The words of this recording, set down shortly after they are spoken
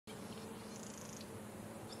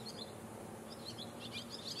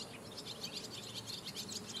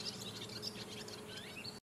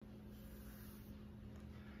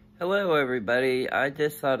Hello everybody, I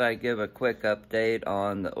just thought I'd give a quick update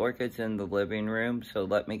on the orchids in the living room, so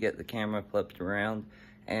let me get the camera flipped around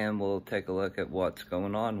and we'll take a look at what's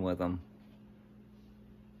going on with them.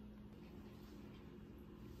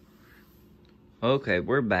 Okay,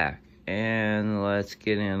 we're back and let's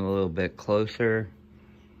get in a little bit closer.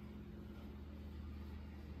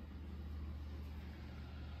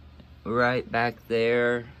 Right back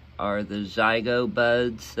there are the zygote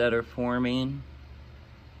buds that are forming.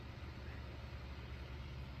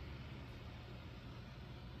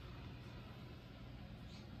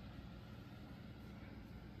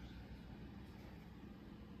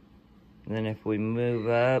 Then if we move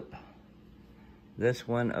up, this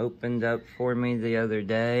one opened up for me the other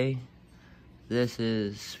day. This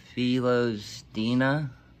is Philosdina.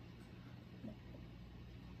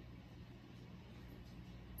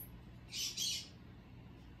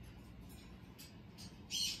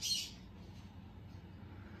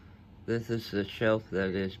 This is the shelf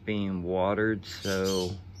that is being watered,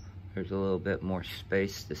 so there's a little bit more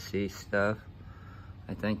space to see stuff.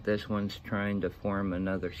 I think this one's trying to form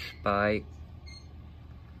another spike.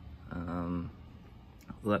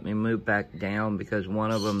 Let me move back down because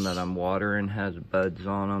one of them that I'm watering has buds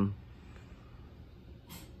on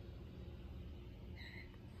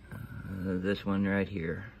them. This one right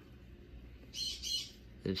here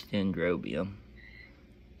is Dendrobium.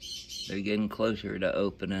 They're getting closer to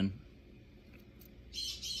opening.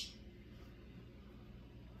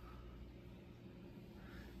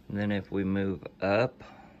 And then if we move up,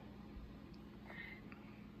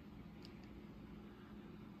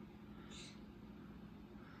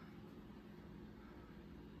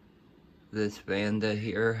 this Vanda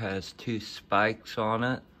here has 2 spikes on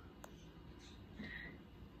it.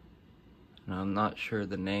 And I'm not sure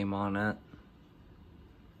the name on it.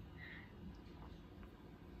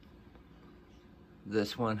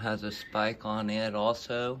 This one has a spike on it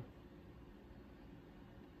also.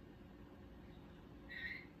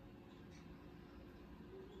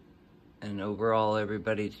 And overall,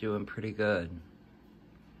 everybody's doing pretty good.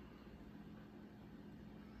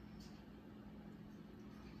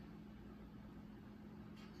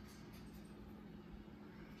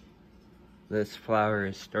 This flower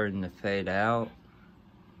is starting to fade out,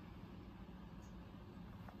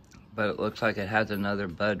 but it looks like it has another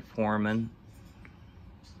bud forming.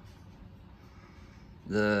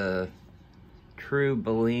 The true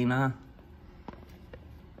Bellina,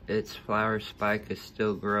 its flower spike is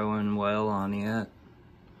still growing well on it.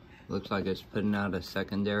 Looks like it's putting out a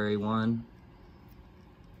secondary one.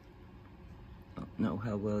 Don't know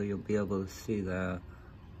how well you'll be able to see that.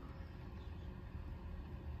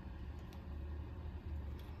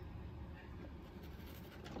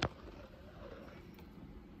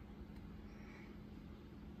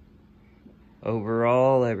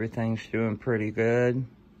 Overall, everything's doing pretty good.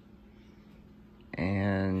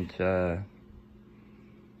 And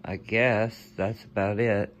I guess that's about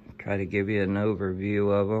it. Try to give you an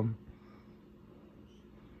overview of them.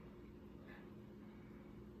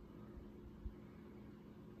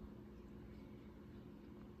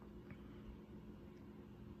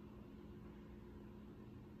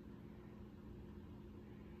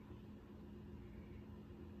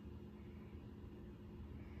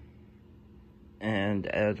 And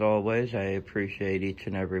as always, I appreciate each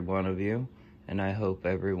and every one of you, and I hope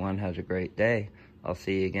everyone has a great day. I'll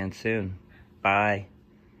see you again soon. Bye.